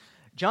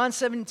John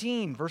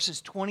 17, verses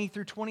 20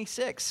 through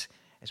 26.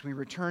 As we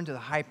return to the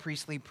high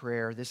priestly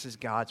prayer, this is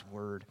God's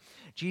word.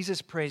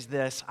 Jesus prays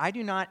this, "I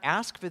do not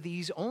ask for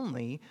these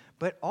only,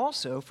 but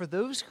also for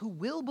those who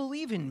will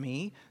believe in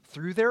me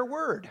through their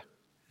word."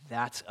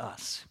 That's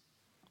us.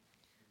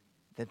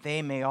 "That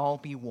they may all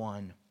be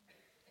one.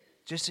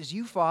 Just as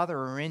you, Father,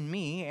 are in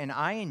me and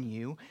I in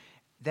you,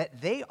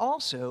 that they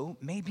also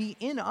may be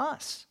in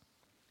us,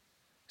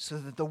 so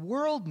that the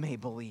world may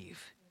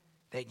believe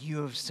that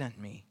you have sent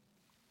me.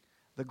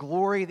 The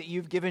glory that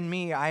you've given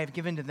me, I have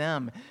given to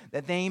them,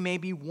 that they may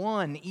be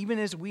one, even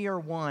as we are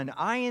one,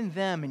 I in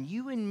them and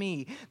you in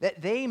me,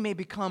 that they may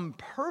become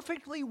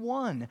perfectly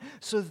one,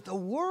 so that the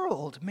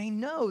world may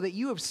know that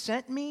you have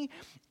sent me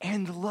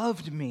and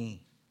loved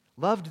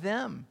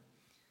them,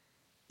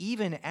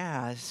 even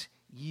as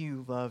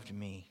you loved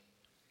me.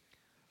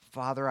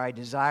 Father, I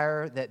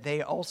desire that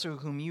they also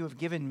whom you have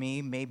given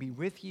me may be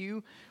with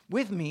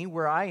me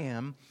where I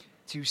am,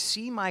 to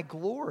see my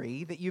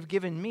glory that you've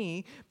given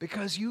me,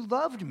 because you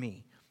loved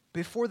me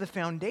before the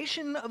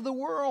foundation of the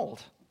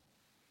world.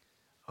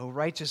 O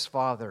righteous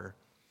Father,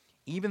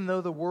 even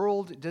though the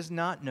world does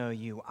not know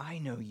you, I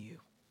know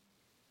you,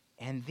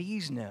 and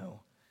these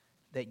know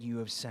that you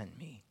have sent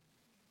me.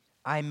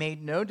 I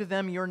made known to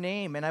them your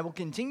name, and I will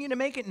continue to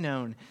make it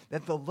known,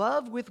 that the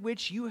love with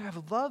which you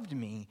have loved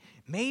me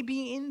may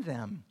be in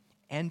them,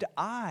 and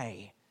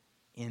I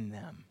in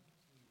them."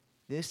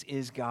 This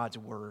is God's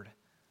word.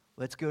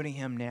 Let's go to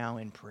him now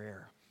in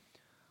prayer.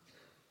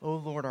 O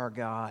Lord our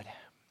God,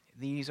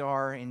 these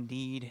are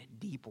indeed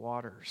deep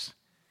waters.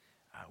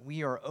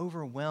 We are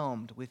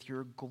overwhelmed with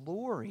your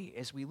glory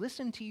as we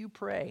listen to you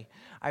pray.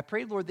 I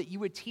pray, Lord, that you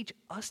would teach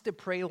us to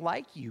pray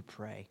like you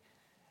pray,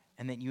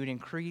 and that you would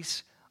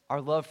increase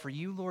our love for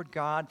you, Lord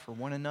God, for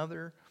one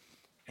another,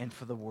 and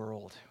for the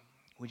world.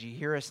 Would you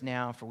hear us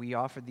now, for we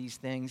offer these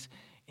things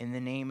in the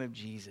name of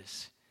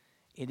Jesus.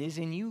 It is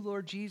in you,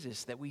 Lord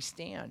Jesus, that we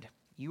stand.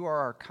 You are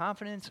our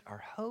confidence, our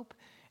hope,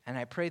 and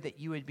I pray that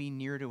you would be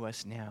near to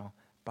us now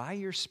by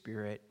your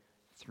Spirit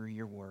through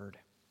your word.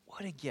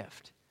 What a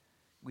gift.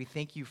 We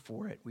thank you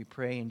for it. We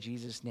pray in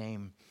Jesus'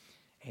 name,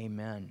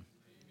 amen.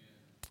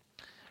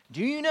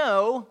 Do you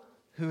know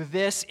who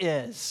this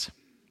is?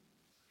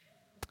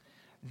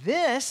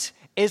 This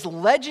is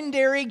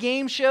legendary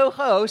game show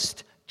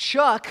host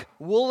Chuck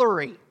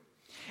Woolery.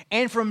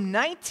 And from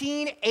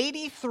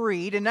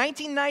 1983 to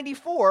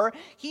 1994,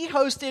 he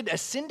hosted a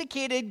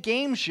syndicated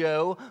game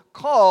show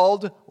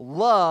called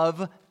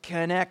Love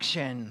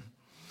Connection.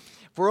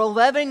 For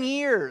 11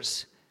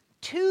 years,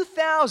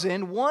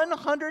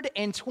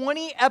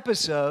 2,120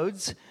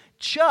 episodes,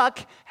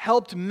 Chuck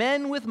helped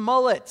men with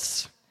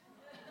mullets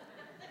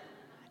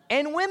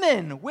and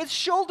women with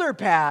shoulder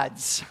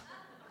pads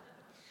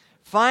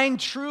find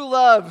true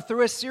love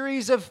through a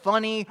series of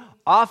funny,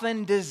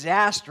 often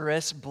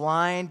disastrous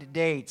blind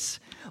dates.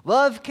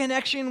 Love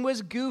Connection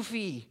was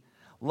goofy.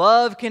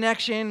 Love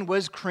Connection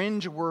was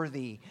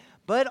cringeworthy.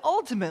 But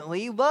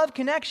ultimately, Love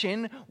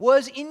Connection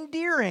was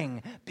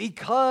endearing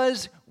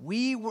because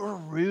we were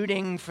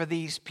rooting for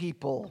these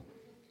people.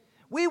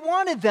 We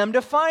wanted them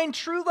to find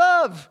true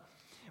love.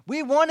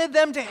 We wanted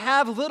them to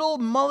have little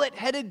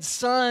mullet-headed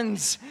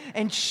sons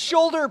and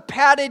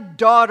shoulder-padded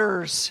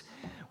daughters.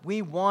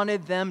 We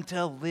wanted them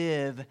to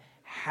live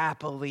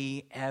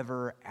happily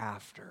ever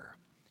after.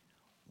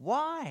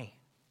 Why?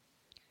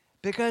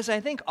 Because I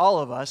think all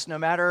of us, no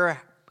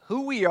matter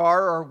who we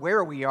are or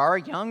where we are,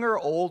 young or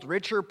old,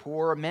 rich or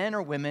poor, men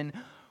or women,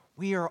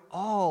 we are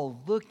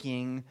all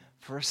looking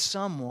for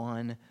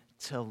someone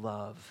to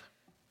love.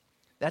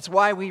 That's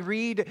why we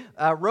read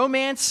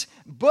romance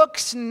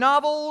books,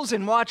 novels,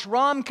 and watch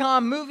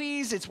rom-com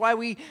movies. It's why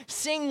we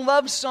sing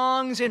love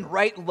songs and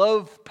write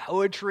love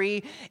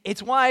poetry.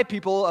 It's why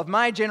people of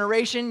my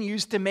generation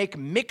used to make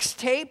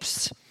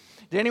mixtapes.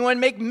 Did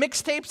anyone make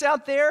mixtapes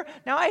out there?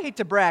 Now, I hate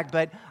to brag,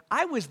 but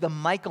I was the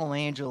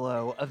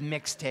Michelangelo of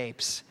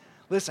mixtapes.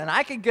 Listen,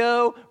 I could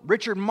go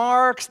Richard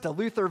Marx to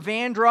Luther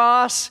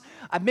Vandross.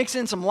 I'd mix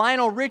in some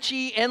Lionel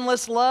Richie,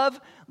 Endless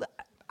Love.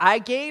 I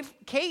gave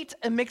Kate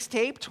a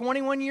mixtape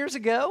 21 years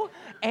ago,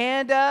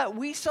 and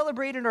we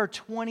celebrated our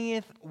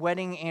 20th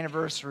wedding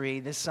anniversary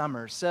this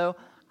summer. So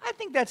I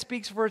think that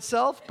speaks for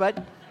itself,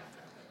 but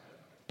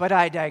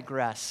I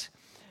digress.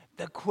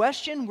 The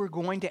question we're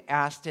going to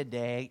ask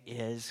today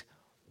is,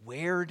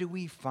 where do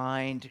we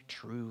find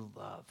true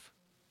love?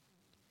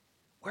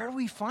 Where do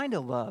we find a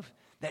love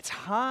that's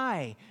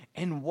high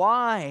and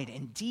wide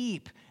and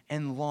deep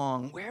and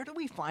long? Where do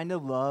we find a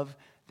love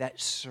that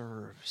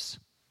serves?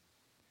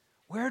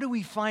 Where do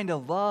we find a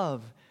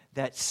love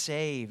that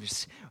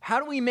saves? How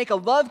do we make a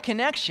love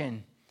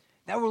connection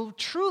that will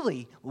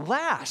truly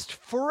last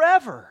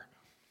forever?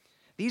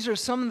 These are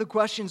some of the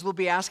questions we'll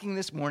be asking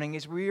this morning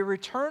as we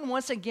return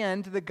once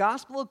again to the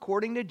Gospel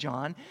according to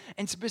John,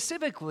 and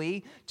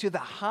specifically to the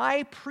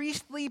high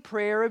priestly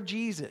prayer of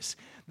Jesus,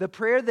 the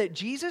prayer that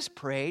Jesus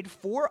prayed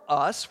for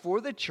us,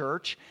 for the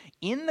church,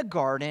 in the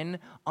garden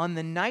on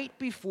the night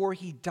before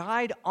he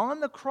died on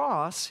the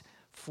cross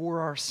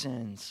for our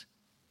sins.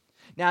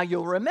 Now,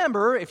 you'll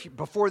remember,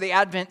 before the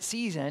Advent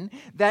season,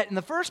 that in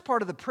the first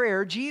part of the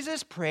prayer,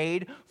 Jesus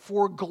prayed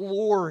for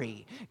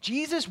glory.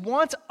 Jesus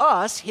wants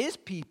us, his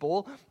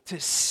people, to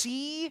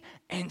see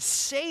and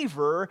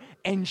savor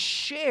and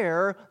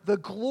share the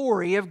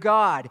glory of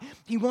God.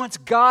 He wants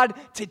God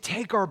to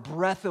take our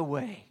breath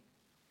away.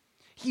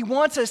 He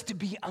wants us to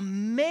be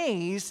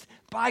amazed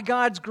by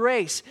God's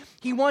grace.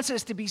 He wants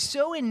us to be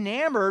so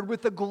enamored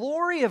with the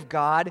glory of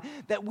God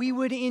that we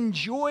would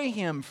enjoy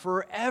him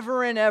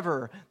forever and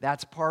ever.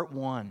 That's part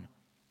one.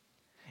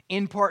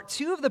 In part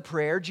two of the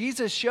prayer,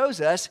 Jesus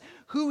shows us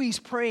who he's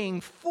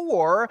praying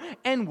for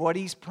and what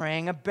he's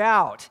praying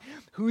about.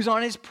 Who's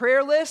on his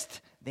prayer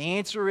list? The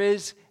answer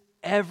is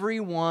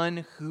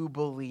everyone who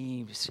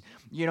believes.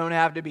 You don't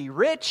have to be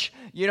rich.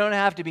 You don't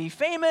have to be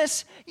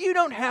famous. You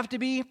don't have to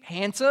be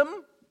handsome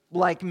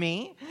like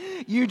me.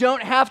 You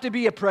don't have to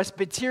be a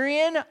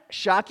Presbyterian.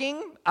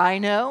 Shocking, I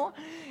know.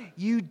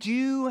 You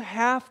do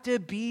have to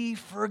be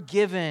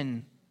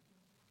forgiven.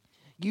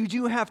 You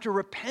do have to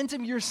repent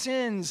of your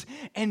sins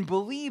and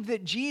believe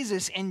that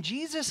Jesus and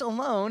Jesus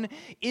alone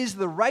is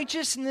the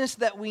righteousness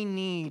that we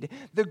need,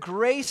 the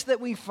grace that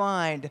we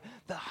find,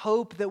 the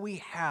hope that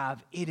we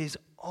have. It is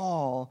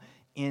all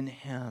in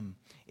him.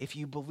 If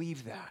you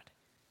believe that,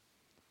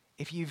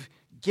 if you've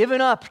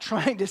given up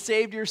trying to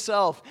save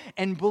yourself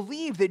and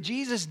believe that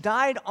Jesus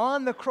died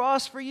on the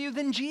cross for you,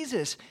 then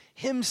Jesus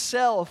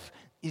himself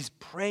is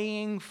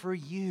praying for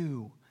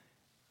you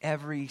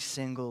every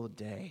single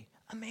day.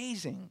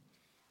 Amazing.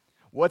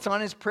 What's on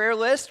his prayer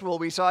list? Well,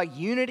 we saw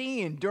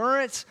unity,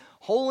 endurance,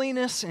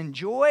 holiness, and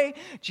joy.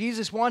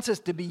 Jesus wants us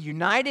to be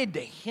united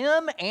to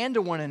him and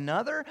to one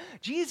another.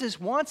 Jesus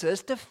wants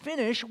us to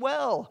finish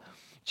well.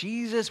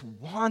 Jesus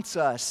wants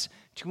us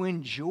to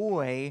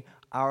enjoy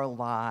our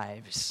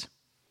lives.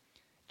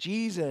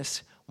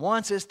 Jesus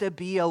wants us to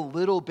be a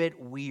little bit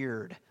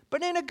weird,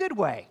 but in a good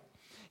way.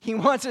 He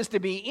wants us to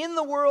be in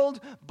the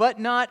world, but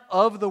not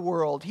of the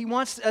world. He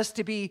wants us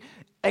to be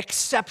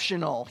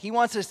exceptional. He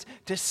wants us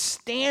to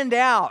stand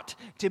out,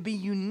 to be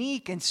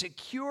unique and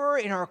secure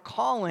in our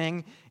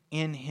calling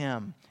in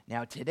him.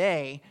 Now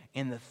today,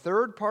 in the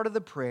third part of the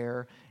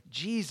prayer,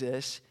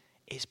 Jesus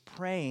is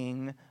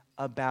praying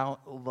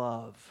about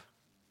love.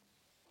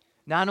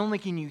 Not only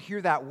can you hear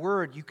that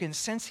word, you can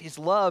sense his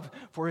love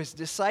for his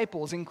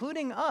disciples,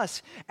 including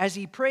us, as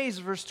he prays,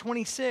 verse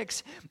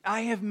 26,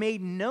 I have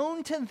made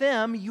known to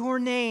them your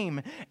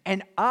name,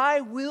 and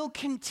I will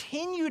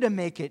continue to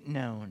make it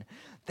known,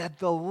 that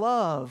the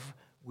love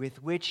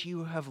with which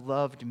you have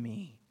loved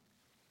me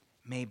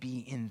may be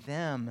in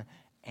them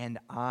and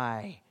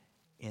I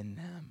in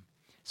them.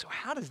 So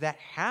how does that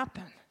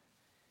happen?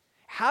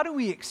 How do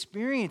we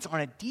experience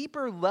on a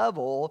deeper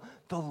level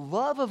the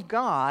love of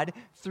God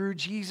through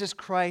Jesus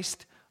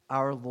Christ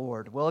our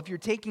Lord? Well, if you're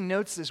taking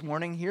notes this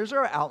morning, here's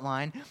our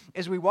outline.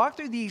 As we walk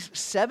through these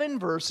 7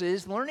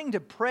 verses, learning to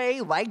pray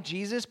like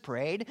Jesus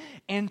prayed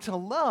and to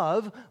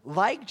love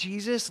like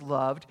Jesus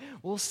loved,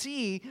 we'll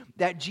see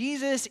that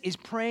Jesus is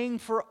praying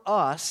for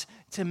us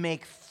to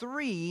make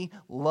 3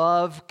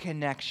 love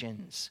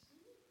connections.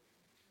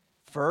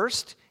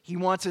 First, he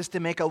wants us to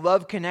make a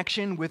love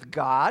connection with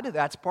God.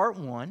 That's part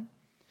 1.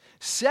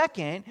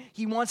 Second,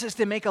 he wants us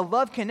to make a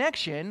love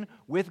connection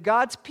with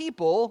God's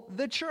people,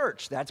 the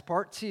church. That's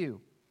part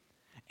 2.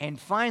 And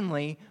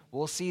finally,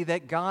 we'll see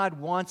that God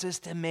wants us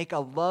to make a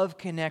love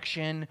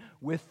connection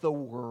with the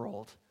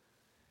world.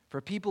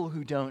 For people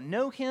who don't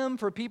know him,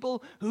 for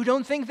people who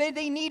don't think that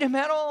they need him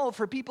at all,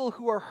 for people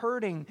who are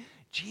hurting,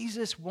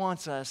 Jesus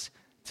wants us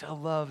to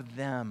love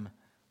them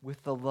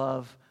with the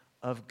love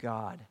of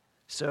God.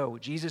 So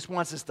Jesus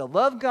wants us to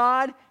love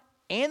God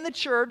and the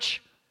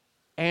church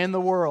and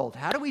the world.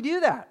 How do we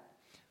do that?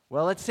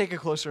 Well, let's take a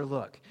closer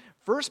look.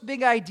 First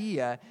big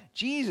idea,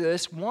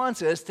 Jesus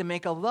wants us to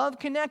make a love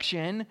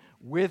connection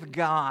with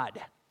God.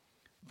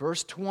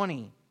 Verse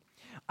 20,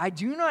 I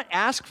do not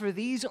ask for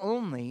these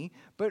only,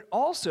 but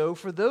also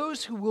for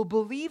those who will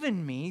believe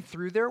in me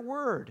through their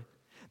word,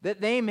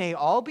 that they may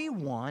all be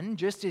one,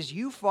 just as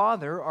you,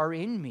 Father, are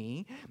in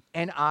me,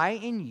 and I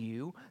in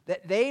you,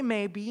 that they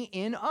may be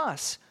in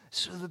us,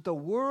 so that the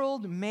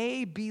world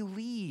may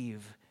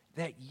believe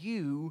that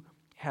you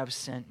have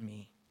sent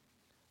me.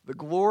 The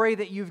glory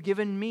that you've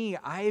given me,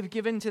 I have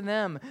given to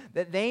them,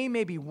 that they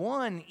may be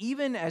one,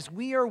 even as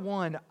we are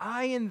one,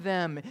 I and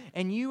them,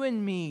 and you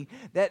and me,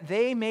 that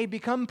they may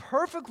become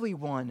perfectly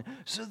one,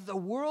 so that the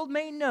world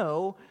may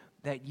know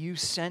that you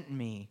sent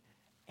me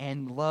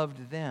and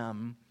loved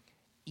them,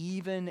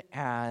 even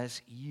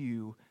as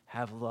you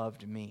have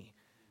loved me.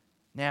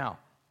 Now,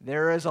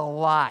 there is a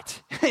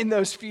lot in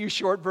those few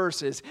short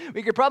verses.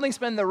 We could probably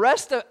spend the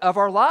rest of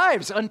our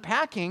lives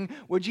unpacking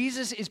what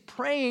Jesus is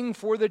praying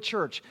for the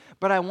church.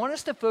 But I want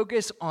us to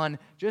focus on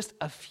just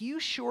a few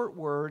short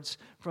words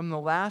from the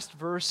last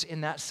verse in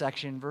that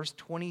section, verse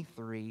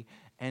 23,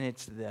 and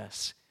it's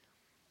this: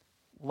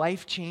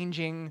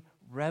 life-changing,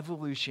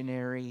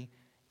 revolutionary,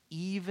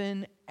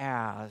 even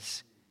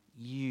as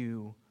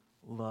you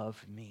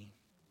love me.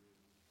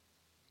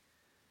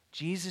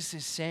 Jesus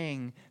is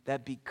saying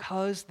that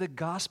because the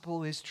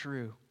gospel is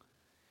true,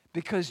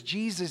 because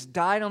Jesus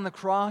died on the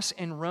cross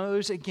and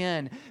rose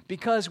again,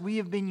 because we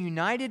have been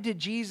united to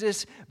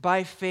Jesus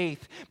by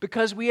faith,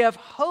 because we have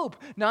hope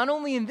not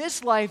only in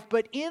this life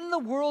but in the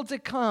world to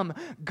come.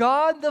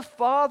 God the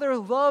Father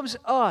loves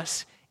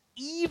us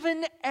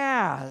even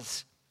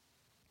as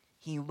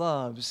He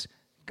loves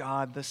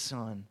God the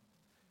Son.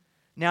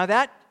 Now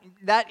that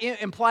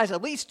implies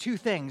at least two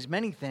things,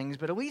 many things,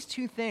 but at least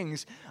two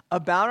things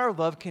about our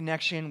love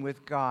connection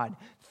with God.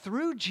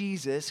 Through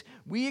Jesus,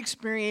 we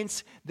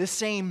experience the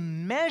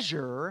same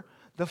measure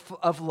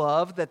of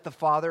love that the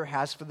Father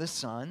has for the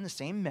Son, the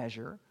same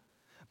measure,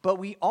 but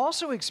we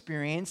also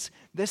experience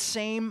the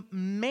same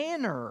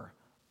manner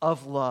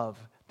of love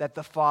that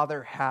the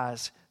Father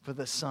has for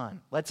the Son.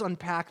 Let's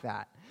unpack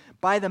that.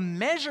 By the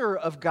measure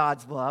of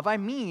God's love, I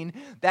mean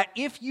that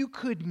if you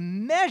could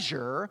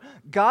measure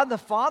God the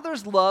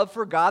Father's love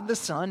for God the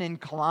Son in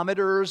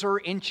kilometers or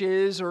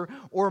inches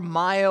or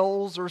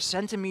miles or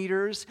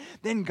centimeters,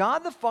 then God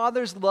the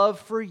Father's love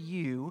for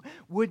you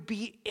would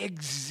be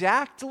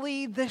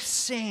exactly the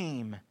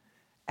same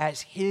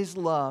as His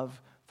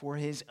love for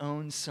His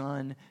own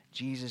Son,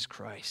 Jesus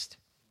Christ.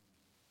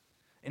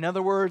 In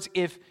other words,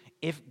 if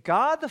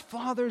God the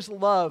Father's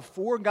love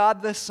for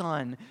God the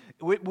Son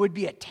would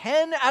be a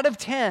 10 out of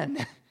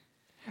 10,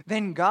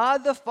 then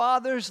God the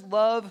Father's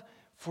love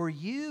for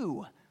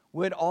you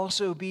would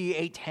also be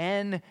a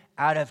 10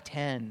 out of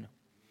 10.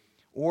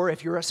 Or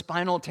if you're a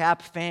Spinal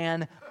Tap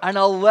fan, an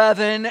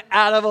 11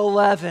 out of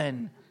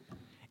 11.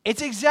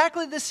 It's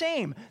exactly the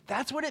same.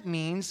 That's what it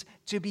means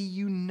to be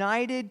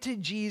united to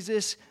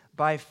Jesus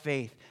by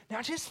faith.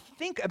 Now just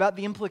think about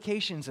the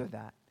implications of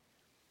that.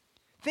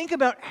 Think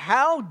about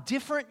how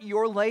different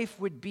your life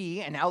would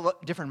be and how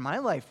different my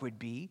life would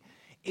be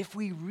if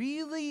we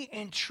really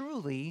and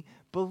truly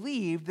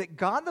believed that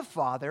God the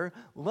Father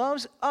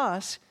loves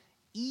us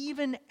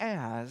even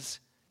as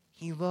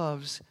He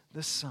loves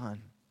the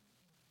Son.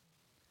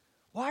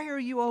 Why are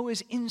you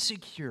always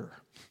insecure?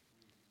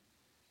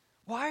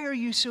 Why are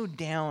you so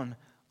down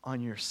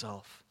on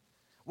yourself?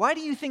 Why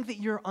do you think that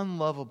you're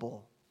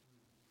unlovable?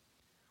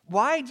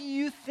 Why do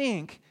you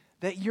think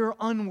that you're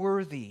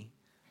unworthy?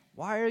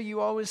 Why are you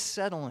always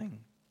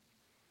settling?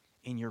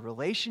 In your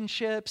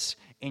relationships,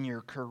 in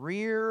your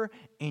career,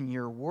 in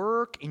your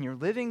work, in your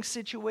living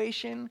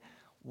situation,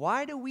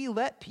 why do we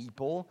let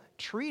people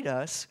treat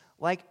us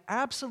like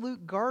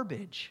absolute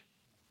garbage?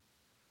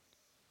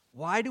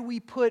 Why do we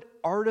put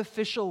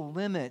artificial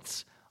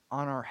limits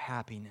on our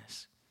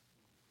happiness?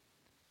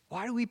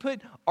 Why do we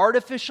put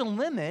artificial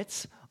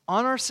limits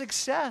on our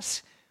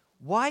success?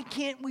 Why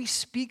can't we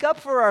speak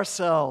up for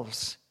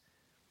ourselves?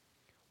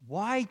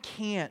 Why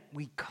can't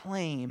we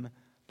claim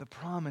the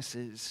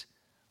promises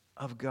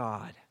of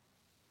God?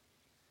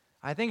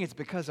 I think it's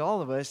because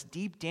all of us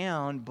deep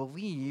down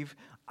believe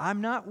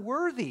I'm not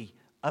worthy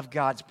of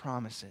God's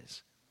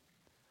promises.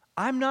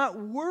 I'm not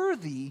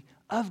worthy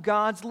of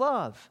God's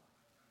love.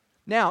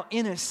 Now,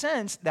 in a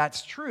sense,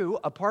 that's true.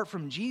 Apart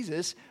from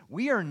Jesus,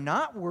 we are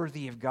not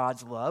worthy of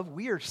God's love.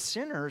 We are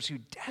sinners who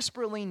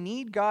desperately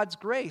need God's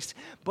grace.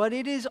 But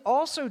it is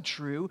also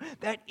true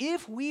that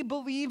if we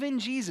believe in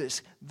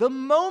Jesus, the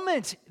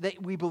moment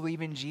that we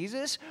believe in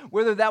Jesus,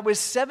 whether that was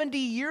 70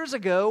 years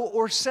ago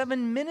or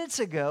 7 minutes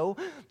ago,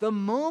 the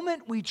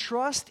moment we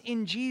trust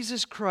in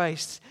Jesus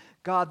Christ,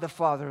 God the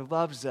Father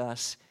loves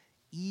us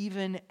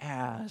even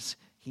as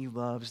He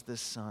loves the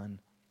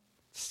Son.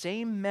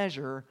 Same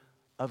measure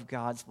of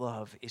God's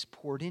love is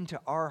poured into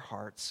our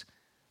hearts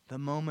the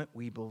moment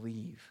we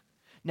believe.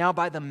 Now,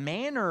 by the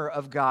manner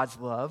of God's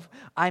love,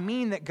 I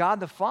mean that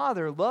God the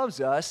Father loves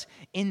us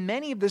in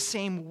many of the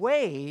same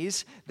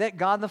ways that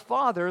God the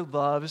Father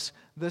loves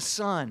the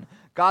Son.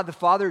 God the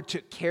Father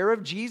took care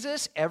of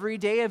Jesus every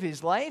day of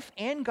His life,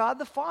 and God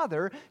the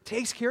Father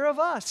takes care of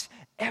us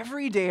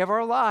every day of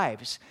our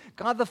lives.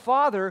 God the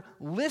Father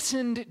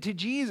listened to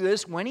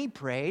Jesus when He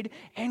prayed,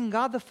 and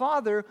God the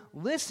Father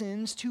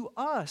listens to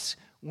us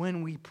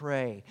when we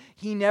pray.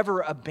 He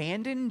never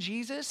abandoned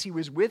Jesus. He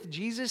was with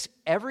Jesus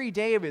every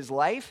day of His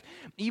life,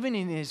 even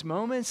in His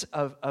moments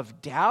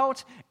of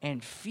doubt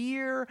and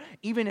fear,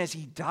 even as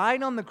He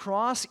died on the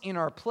cross in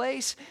our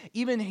place,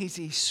 even as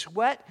He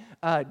sweat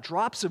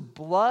drops of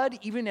blood,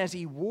 even as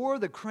He wore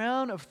the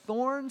crown of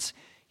thorns.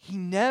 He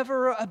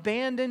never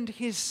abandoned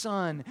His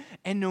Son.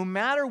 And no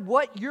matter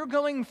what you're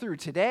going through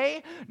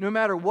today, no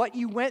matter what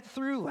you went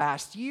through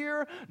last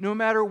year, no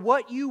matter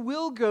what you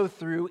will go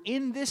through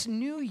in this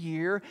new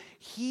year,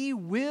 He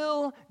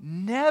will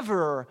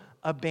never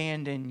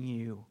abandon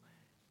you,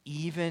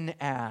 even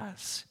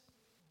as.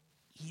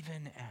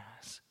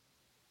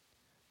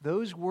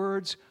 Those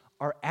words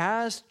are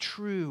as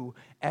true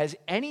as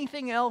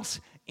anything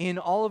else in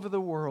all over the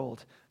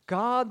world.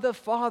 God the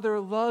Father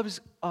loves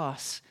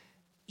us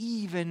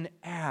even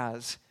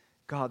as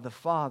God the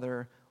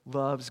Father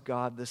loves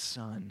God the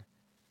Son.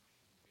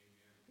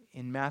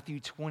 In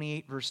Matthew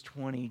 28, verse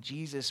 20,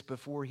 Jesus,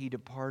 before He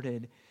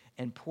departed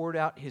and poured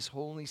out His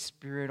Holy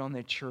Spirit on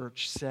the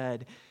church,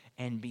 said,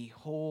 "And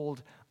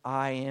behold,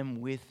 I am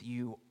with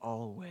you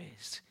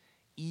always,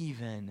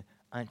 even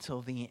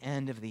until the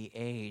end of the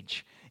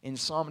age. In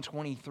Psalm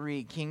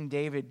 23, King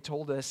David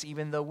told us,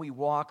 even though we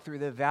walk through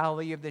the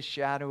valley of the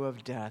shadow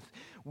of death,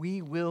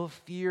 we will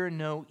fear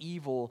no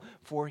evil,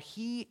 for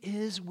he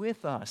is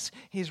with us.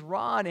 His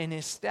rod and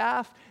his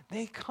staff,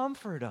 they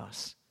comfort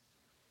us.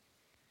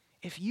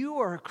 If you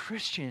are a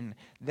Christian,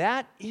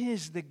 that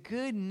is the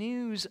good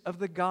news of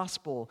the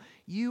gospel.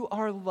 You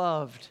are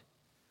loved,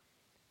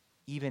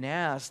 even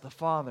as the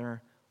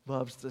Father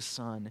loves the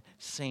Son.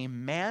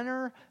 Same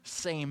manner,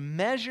 same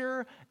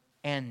measure,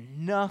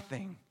 and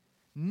nothing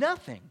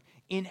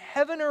in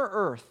heaven or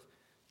earth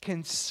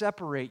can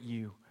separate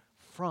you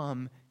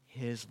from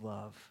his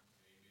love.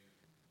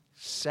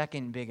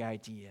 Second big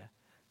idea.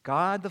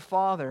 God the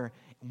Father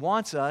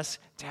wants us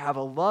to have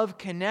a love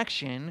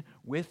connection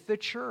with the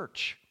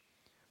church.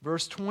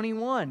 Verse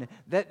 21,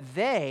 that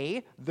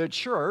they, the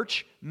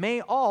church, may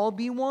all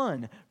be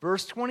one.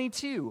 Verse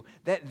 22,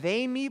 that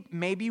they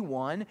may be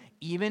one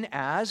even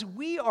as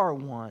we are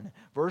one.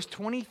 Verse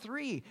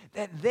 23,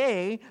 that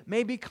they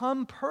may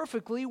become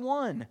perfectly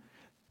one.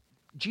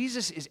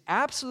 Jesus is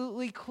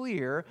absolutely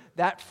clear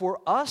that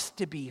for us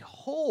to be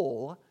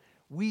whole,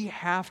 we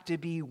have to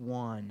be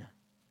one.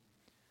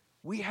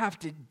 We have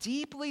to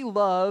deeply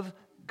love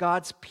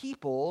God's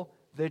people,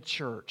 the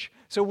church.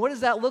 So what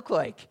does that look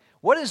like?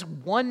 What does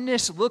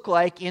oneness look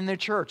like in the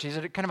church? Is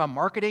it kind of a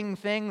marketing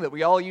thing that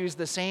we all use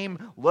the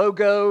same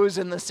logos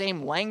and the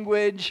same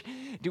language?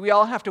 Do we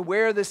all have to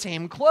wear the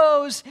same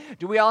clothes?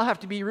 Do we all have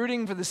to be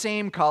rooting for the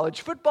same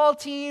college football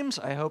teams?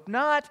 I hope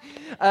not.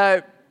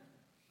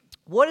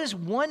 What does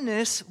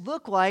oneness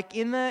look like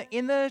in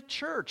the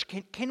church?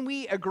 Can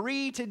we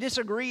agree to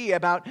disagree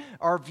about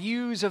our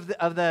views of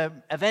the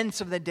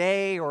events of the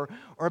day or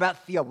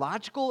about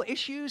theological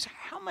issues?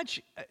 How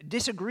much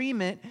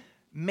disagreement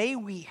may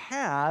we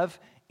have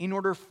in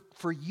order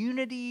for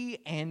unity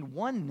and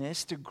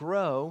oneness to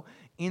grow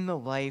in the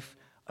life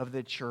of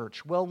the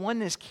church? Well,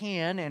 oneness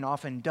can and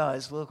often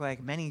does look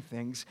like many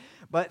things,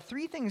 but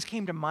three things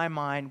came to my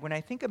mind when I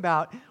think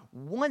about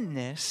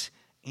oneness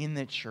in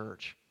the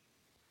church.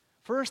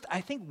 First,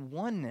 I think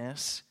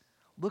oneness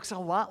looks a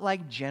lot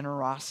like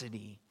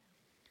generosity.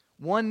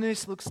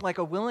 Oneness looks like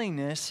a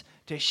willingness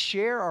to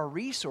share our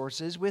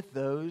resources with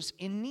those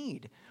in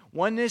need.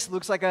 Oneness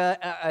looks like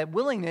a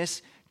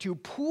willingness to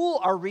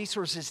pool our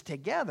resources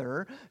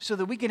together so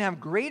that we can have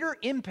greater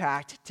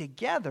impact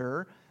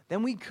together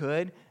than we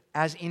could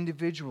as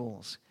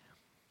individuals.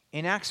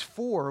 In Acts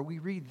 4, we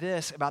read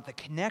this about the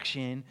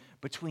connection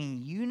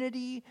between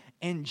unity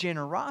and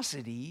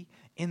generosity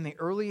in the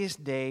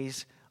earliest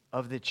days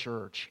of the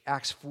church.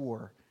 Acts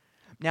 4.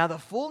 Now the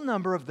full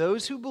number of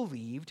those who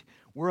believed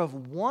were of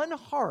one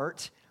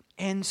heart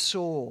and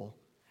soul.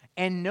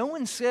 And no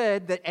one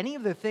said that any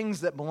of the things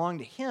that belonged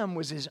to him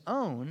was his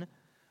own,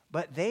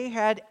 but they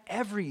had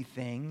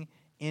everything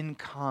in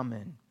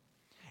common.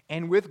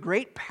 And with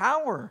great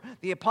power,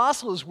 the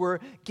apostles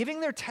were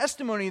giving their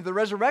testimony of the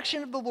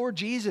resurrection of the Lord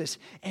Jesus,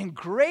 and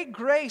great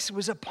grace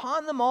was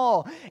upon them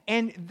all,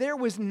 and there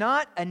was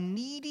not a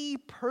needy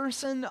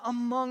person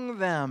among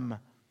them.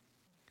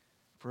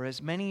 For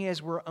as many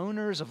as were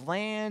owners of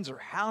lands or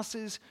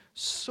houses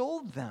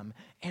sold them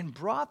and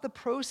brought the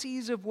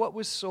proceeds of what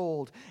was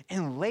sold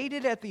and laid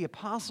it at the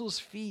apostles'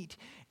 feet,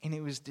 and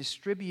it was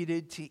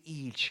distributed to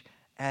each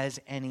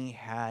as any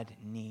had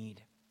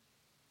need.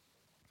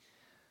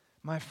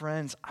 My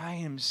friends, I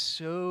am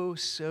so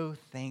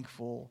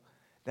thankful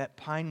that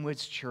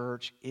Pinewoods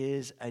Church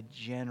is a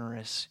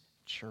generous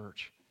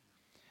church.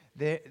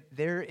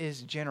 There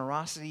is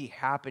generosity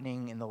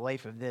happening in the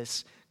life of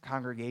this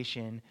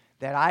congregation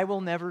that I will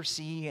never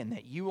see and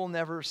that you will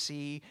never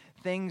see,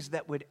 things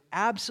that would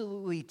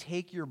absolutely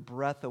take your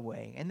breath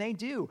away. And they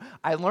do.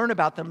 I learn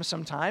about them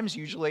sometimes,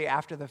 usually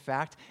after the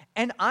fact,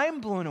 and I'm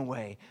blown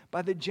away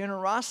by the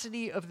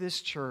generosity of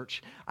this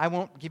church. I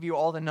won't give you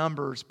all the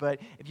numbers, but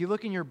if you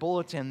look in your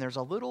bulletin, there's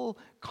a little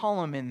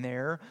column in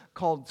there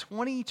called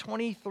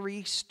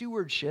 2023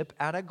 Stewardship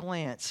at a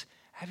Glance.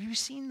 Have you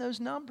seen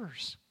those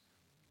numbers?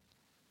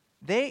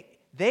 They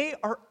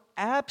are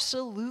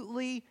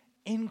absolutely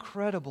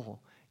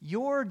incredible.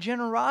 Your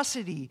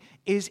generosity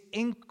is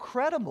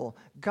incredible.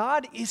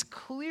 God is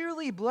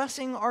clearly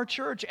blessing our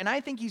church, and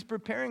I think He's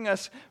preparing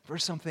us for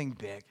something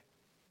big.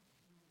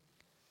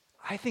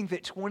 I think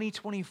that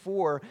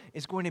 2024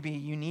 is going to be a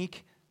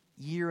unique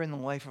year in the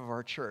life of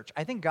our church.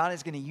 I think God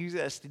is going to use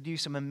us to do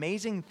some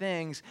amazing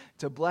things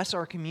to bless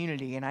our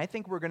community, and I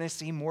think we're going to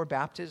see more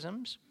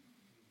baptisms.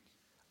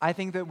 I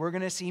think that we're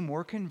going to see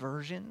more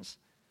conversions.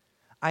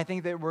 I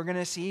think that we're going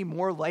to see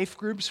more life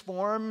groups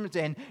formed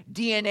and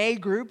DNA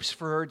groups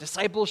for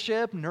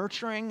discipleship,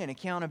 nurturing, and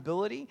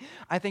accountability.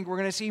 I think we're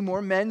going to see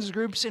more men's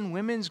groups and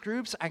women's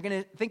groups. I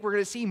think we're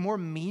going to see more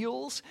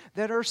meals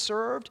that are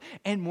served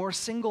and more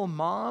single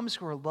moms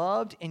who are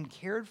loved and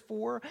cared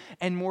for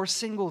and more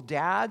single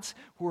dads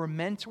who are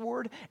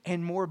mentored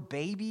and more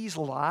babies'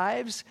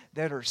 lives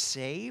that are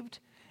saved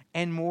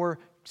and more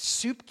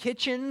soup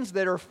kitchens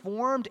that are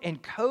formed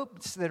and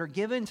coats that are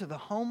given to the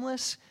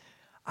homeless.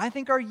 I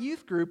think our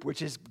youth group,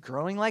 which is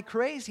growing like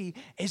crazy,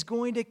 is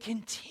going to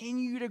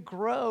continue to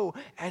grow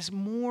as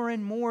more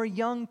and more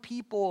young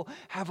people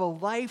have a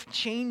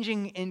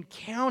life-changing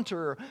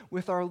encounter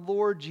with our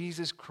Lord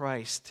Jesus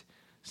Christ.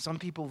 Some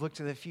people look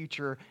to the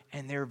future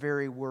and they're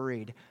very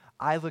worried.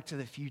 I look to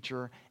the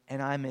future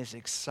and I'm as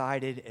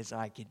excited as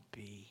I could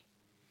be.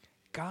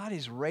 God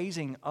is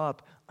raising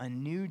up a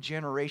new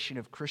generation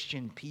of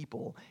Christian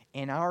people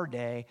in our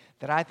day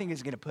that I think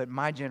is going to put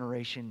my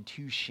generation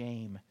to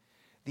shame.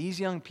 These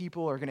young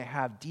people are going to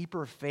have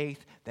deeper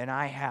faith than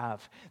I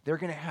have. They're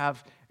going to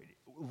have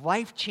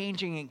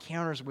life-changing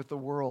encounters with the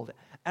world.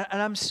 And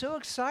I'm so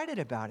excited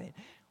about it.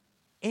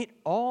 It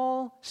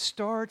all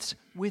starts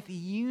with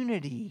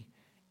unity.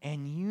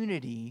 And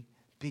unity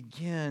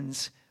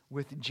begins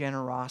with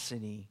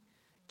generosity.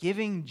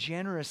 Giving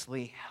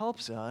generously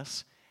helps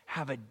us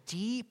have a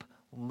deep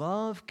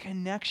love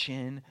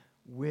connection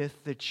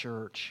with the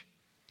church.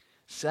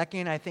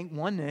 Second, I think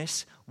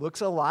oneness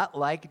looks a lot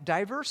like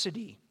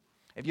diversity.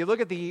 If you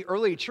look at the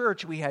early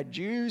church, we had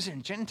Jews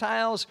and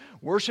Gentiles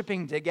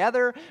worshiping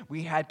together.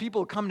 We had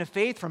people come to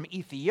faith from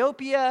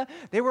Ethiopia.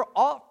 They were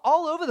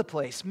all over the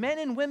place, men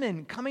and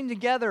women coming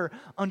together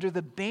under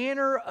the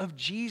banner of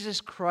Jesus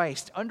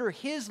Christ, under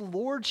his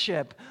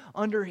lordship,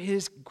 under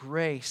his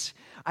grace.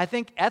 I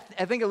think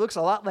it looks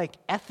a lot like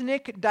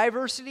ethnic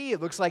diversity.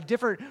 It looks like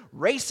different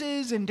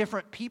races and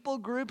different people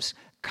groups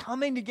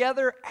coming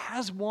together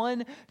as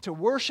one to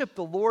worship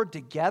the Lord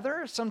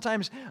together,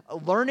 sometimes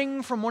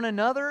learning from one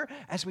another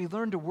as we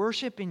learn to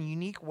worship in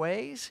unique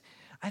ways.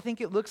 I think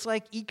it looks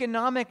like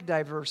economic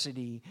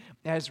diversity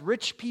as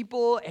rich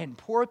people and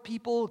poor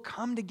people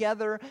come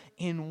together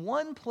in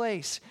one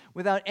place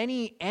without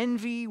any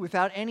envy,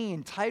 without any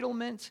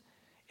entitlement.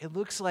 It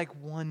looks like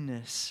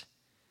oneness.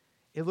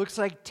 It looks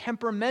like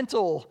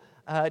temperamental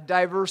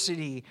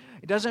diversity.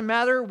 It doesn't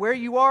matter where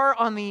you are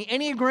on the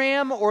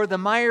Enneagram or the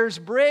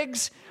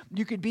Myers-Briggs.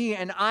 You could be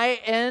an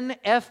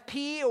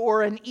INFP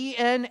or an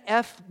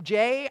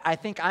ENFJ. I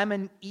think I'm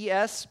an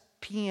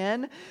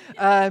ESPN.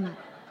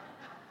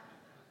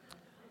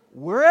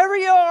 Wherever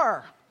you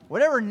are,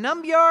 whatever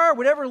number you are,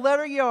 whatever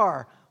letter you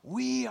are,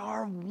 we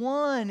are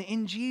one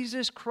in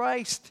Jesus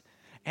Christ.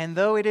 And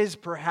though it is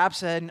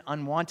perhaps an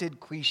unwanted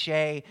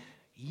cliche,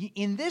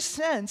 in this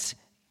sense,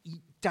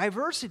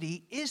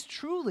 diversity is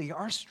truly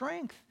our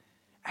strength.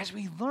 As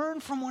we learn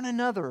from one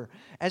another,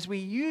 as we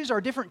use our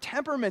different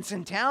temperaments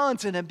and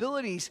talents and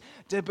abilities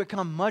to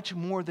become much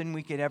more than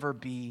we could ever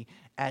be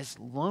as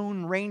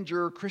Lone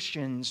Ranger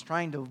Christians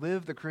trying to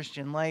live the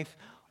Christian life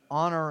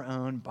on our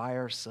own by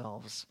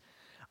ourselves.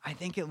 I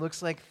think it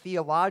looks like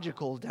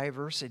theological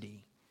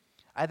diversity.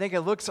 I think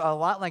it looks a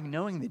lot like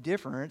knowing the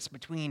difference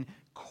between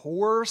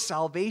core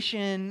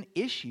salvation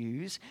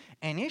issues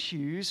and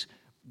issues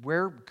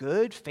where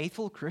good,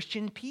 faithful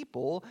Christian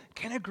people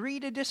can agree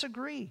to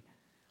disagree.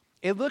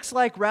 It looks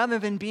like rather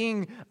than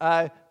being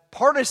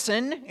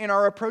partisan in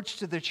our approach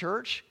to the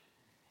church,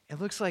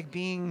 it looks like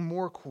being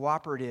more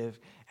cooperative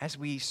as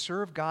we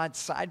serve God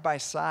side by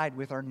side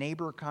with our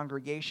neighbor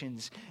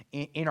congregations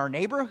in our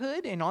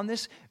neighborhood and on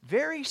this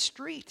very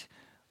street,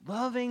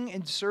 loving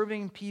and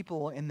serving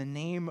people in the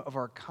name of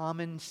our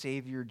common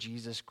Savior,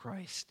 Jesus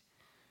Christ.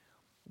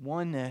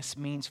 Oneness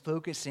means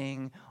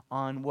focusing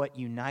on what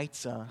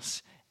unites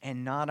us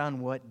and not on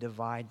what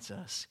divides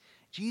us.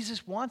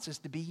 Jesus wants us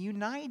to be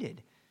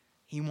united.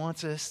 He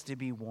wants us to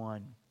be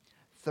one.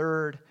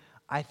 Third,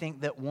 I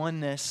think that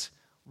oneness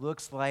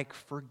looks like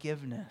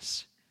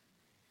forgiveness.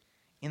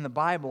 In the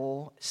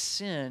Bible,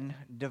 sin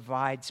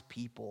divides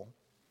people.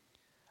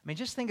 I mean,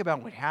 just think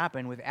about what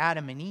happened with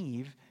Adam and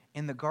Eve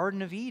in the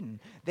Garden of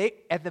Eden.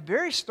 At the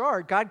very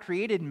start, God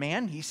created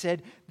man. He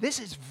said, "This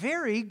is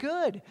very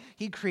good."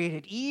 He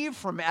created Eve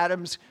from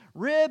Adam's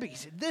rib. He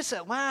said, "This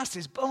at last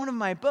is bone of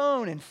my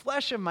bone and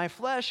flesh of my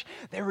flesh."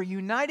 They were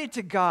united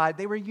to God.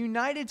 They were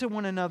united to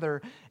one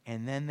another.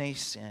 And then they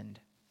sinned.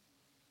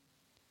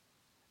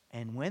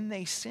 And when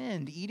they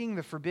sinned, eating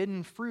the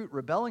forbidden fruit,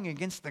 rebelling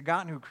against the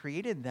God who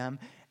created them,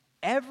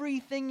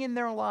 everything in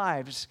their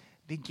lives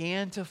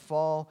began to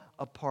fall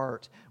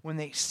apart. When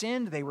they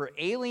sinned, they were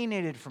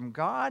alienated from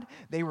God.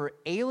 They were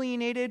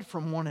alienated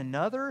from one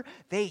another.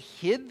 They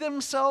hid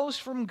themselves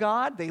from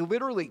God. They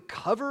literally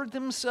covered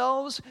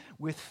themselves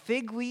with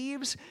fig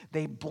leaves.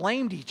 They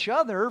blamed each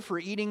other for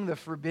eating the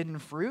forbidden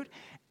fruit.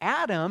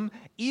 Adam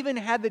even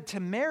had the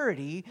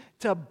temerity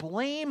to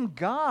blame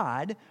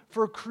God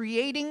for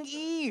creating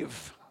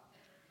Eve.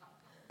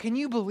 Can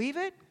you believe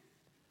it?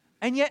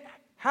 And yet,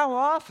 how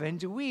often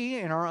do we,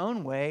 in our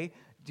own way,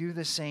 do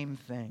the same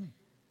thing?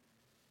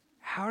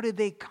 How did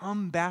they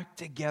come back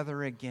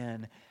together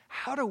again?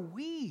 How do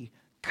we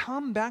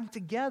come back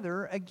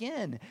together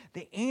again?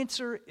 The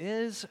answer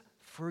is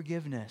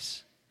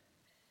forgiveness.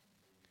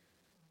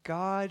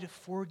 God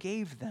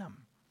forgave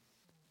them.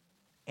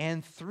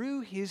 And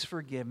through his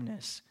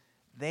forgiveness,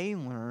 they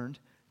learned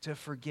to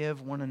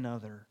forgive one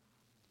another.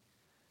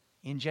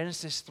 In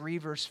Genesis 3,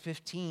 verse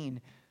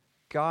 15,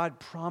 God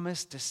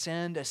promised to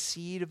send a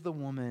seed of the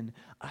woman,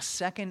 a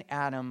second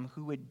Adam,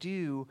 who would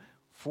do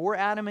for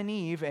Adam and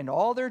Eve and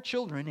all their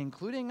children,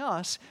 including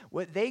us,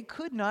 what they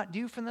could not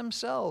do for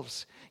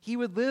themselves. He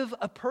would live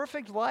a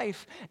perfect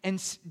life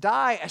and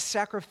die a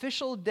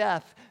sacrificial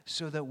death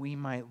so that we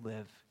might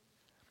live.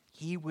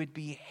 He would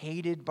be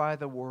hated by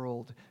the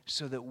world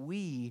so that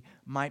we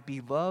might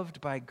be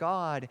loved by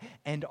God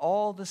and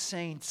all the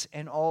saints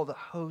and all the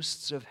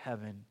hosts of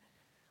heaven.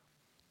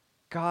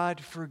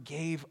 God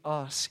forgave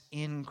us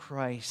in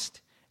Christ,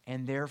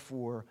 and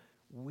therefore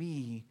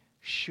we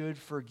should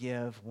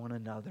forgive one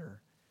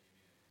another.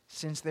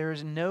 Since there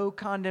is no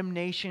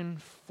condemnation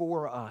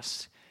for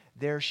us,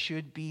 there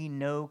should be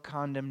no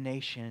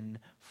condemnation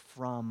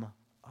from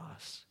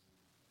us.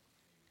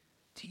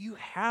 Do you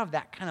have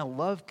that kind of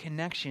love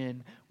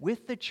connection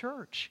with the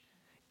church?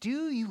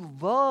 Do you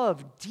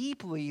love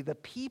deeply the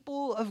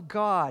people of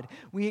God?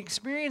 We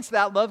experience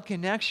that love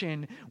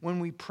connection when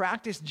we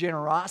practice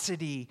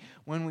generosity,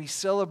 when we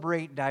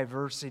celebrate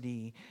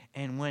diversity,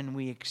 and when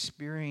we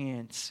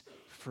experience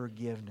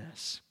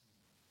forgiveness.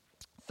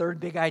 Third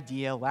big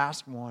idea,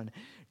 last one.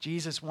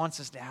 Jesus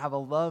wants us to have a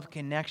love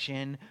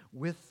connection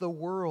with the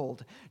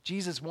world.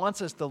 Jesus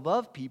wants us to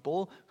love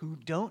people who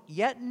don't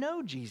yet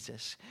know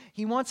Jesus.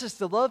 He wants us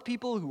to love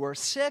people who are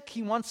sick.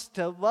 He wants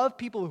to love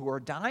people who are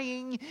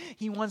dying.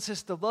 He wants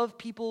us to love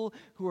people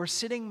who are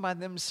sitting by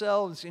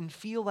themselves and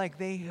feel like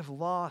they have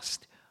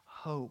lost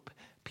hope.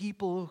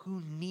 People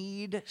who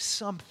need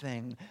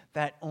something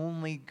that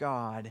only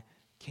God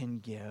can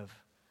give.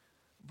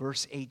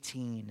 Verse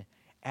 18,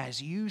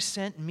 as you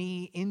sent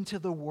me into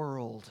the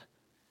world,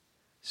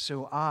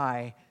 so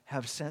I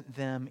have sent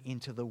them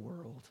into the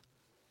world.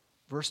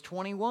 Verse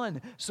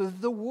 21, so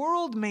that the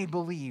world may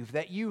believe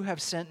that you have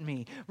sent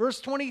me.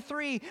 Verse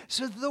 23,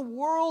 so that the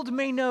world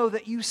may know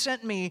that you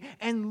sent me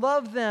and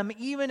love them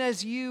even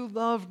as you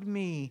loved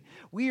me.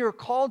 We are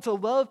called to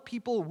love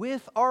people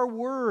with our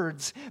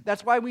words.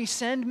 That's why we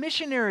send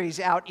missionaries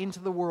out into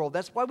the world.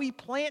 That's why we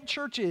plant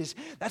churches.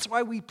 That's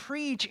why we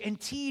preach and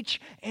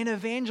teach and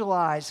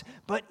evangelize.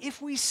 But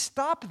if we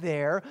stop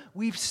there,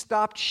 we've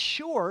stopped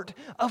short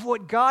of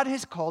what God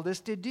has called us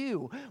to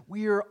do.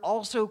 We are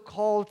also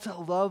called to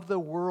love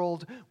the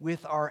world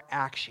with our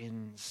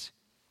actions.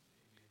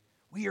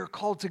 We are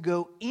called to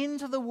go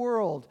into the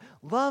world,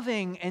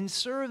 loving and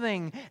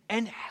serving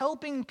and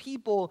helping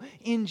people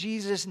in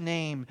Jesus'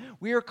 name.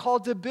 We are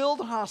called to build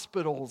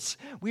hospitals.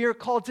 We are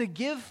called to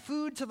give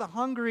food to the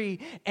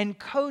hungry and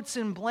coats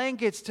and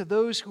blankets to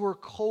those who are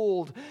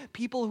cold,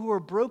 people who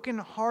are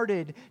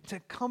brokenhearted, to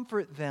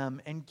comfort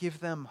them and give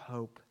them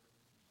hope.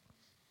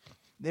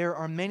 There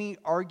are many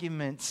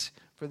arguments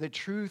for the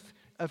truth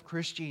of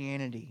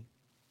Christianity.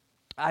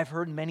 I've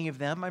heard many of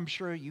them. I'm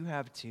sure you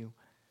have too.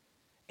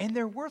 And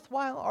they're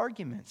worthwhile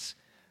arguments.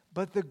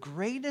 But the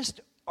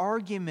greatest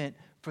argument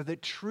for the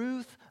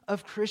truth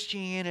of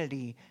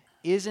Christianity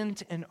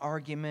isn't an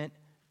argument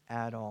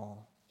at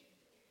all.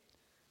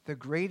 The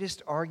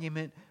greatest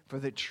argument for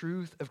the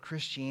truth of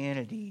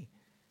Christianity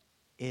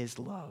is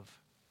love.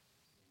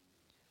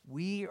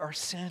 We are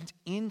sent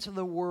into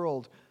the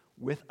world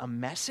with a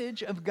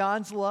message of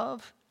God's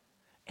love,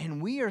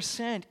 and we are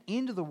sent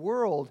into the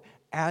world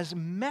as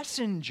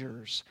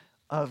messengers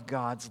of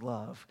God's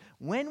love.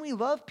 When we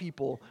love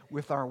people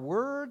with our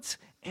words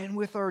and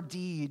with our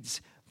deeds,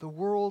 the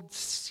world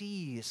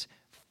sees,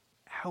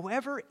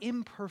 however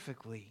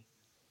imperfectly,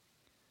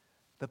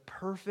 the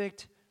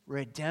perfect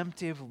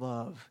redemptive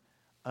love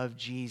of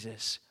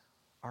Jesus,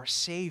 our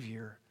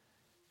Savior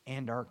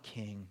and our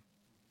King.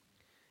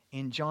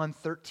 In John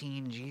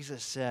 13,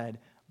 Jesus said,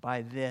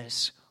 "By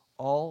this,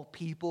 all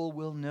people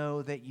will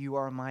know that you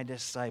are my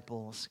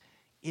disciples,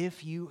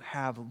 if you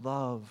have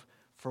love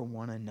for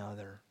one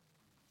another."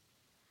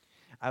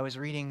 I was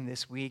reading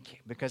this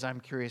week, because I'm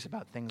curious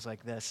about things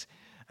like this,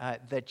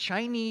 the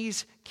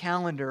Chinese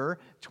calendar,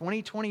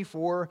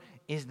 2024,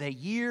 is the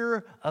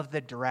year of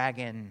the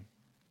dragon.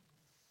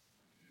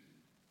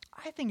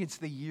 I think it's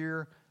the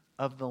year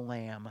of the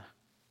lamb.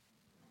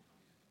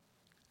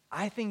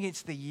 I think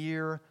it's the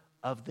year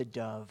of the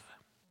dove.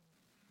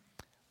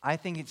 I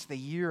think it's the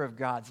year of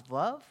God's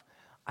love.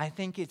 I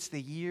think it's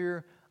the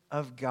year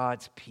of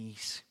God's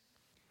peace.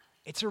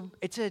 It's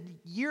a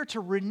year to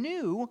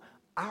renew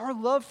our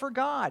love for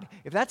God.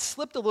 If that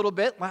slipped a little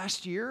bit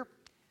last year,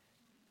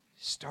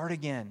 start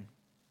again.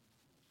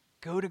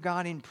 Go to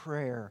God in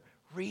prayer.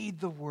 Read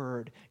the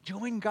Word.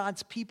 Join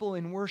God's people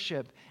in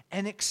worship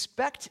and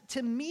expect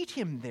to meet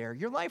Him there.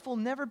 Your life will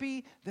never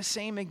be the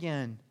same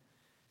again.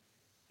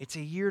 It's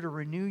a year to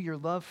renew your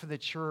love for the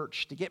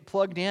church, to get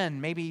plugged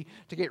in, maybe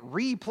to get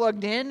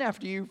re-plugged in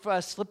after you've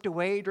slipped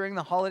away during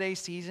the holiday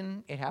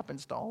season. It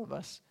happens to all of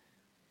us.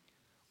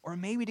 Or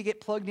maybe to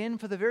get plugged in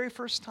for the very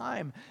first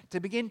time,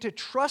 to begin to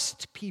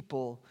trust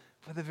people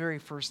for the very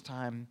first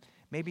time.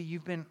 Maybe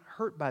you've been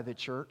hurt by the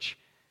church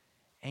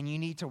and you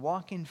need to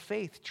walk in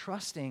faith,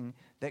 trusting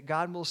that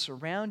God will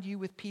surround you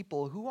with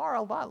people who are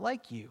a lot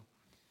like you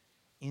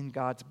in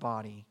God's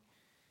body.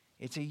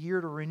 It's a year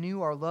to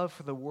renew our love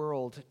for the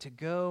world, to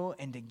go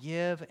and to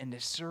give and to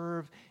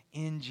serve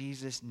in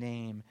Jesus'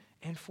 name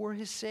and for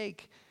His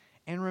sake.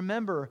 And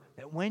remember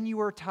that when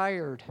you are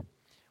tired,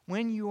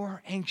 when you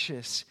are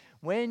anxious,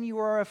 when you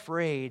are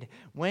afraid,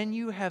 when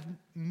you have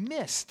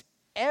missed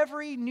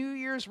every New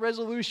Year's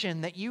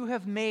resolution that you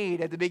have made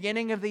at the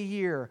beginning of the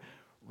year,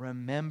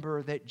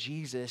 remember that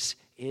Jesus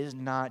is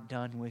not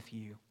done with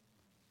you.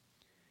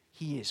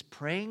 He is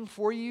praying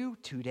for you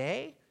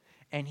today,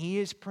 and He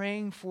is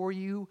praying for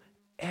you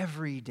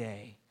every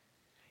day.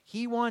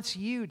 He wants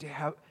you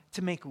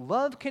to make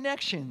love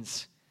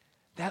connections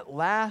that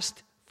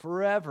last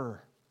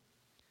forever,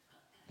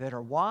 that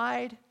are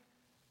wide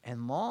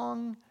and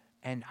long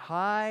and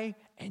high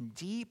and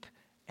deep,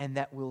 and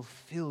that will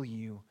fill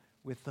you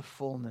with the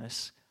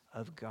fullness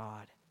of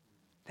God.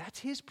 That's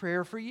His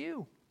prayer for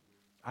you.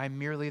 I'm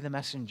merely the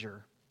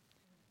messenger,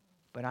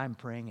 but I'm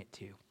praying it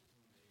too.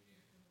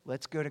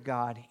 Let's go to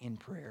God in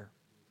prayer.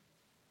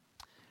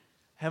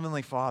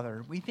 Heavenly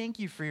Father, we thank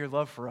You for Your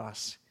love for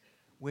us,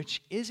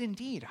 which is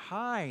indeed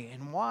high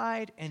and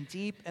wide and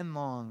deep and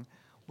long.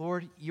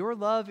 Lord, Your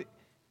love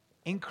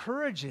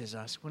encourages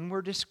us when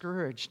we're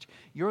discouraged.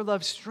 Your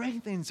love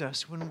strengthens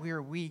us when we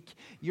are weak.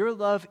 Your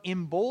love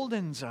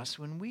emboldens us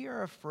when we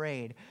are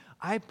afraid.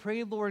 I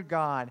pray, Lord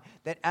God,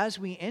 that as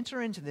we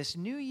enter into this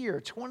new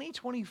year,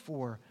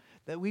 2024,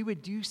 that we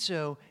would do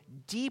so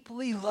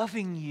deeply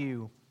loving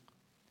You,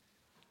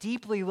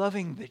 deeply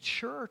loving the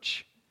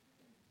church,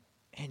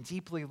 and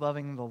deeply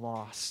loving the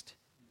lost.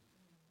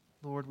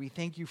 Lord, we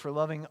thank You for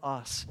loving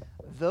us,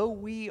 though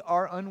we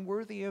are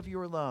unworthy of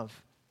Your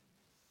love.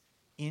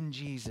 In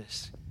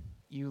Jesus,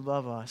 You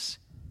love us,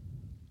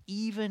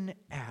 even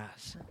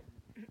as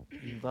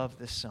You love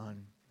the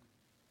Son.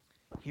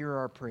 Hear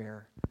our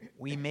prayer.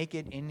 We make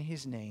it in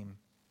His name.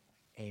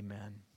 Amen.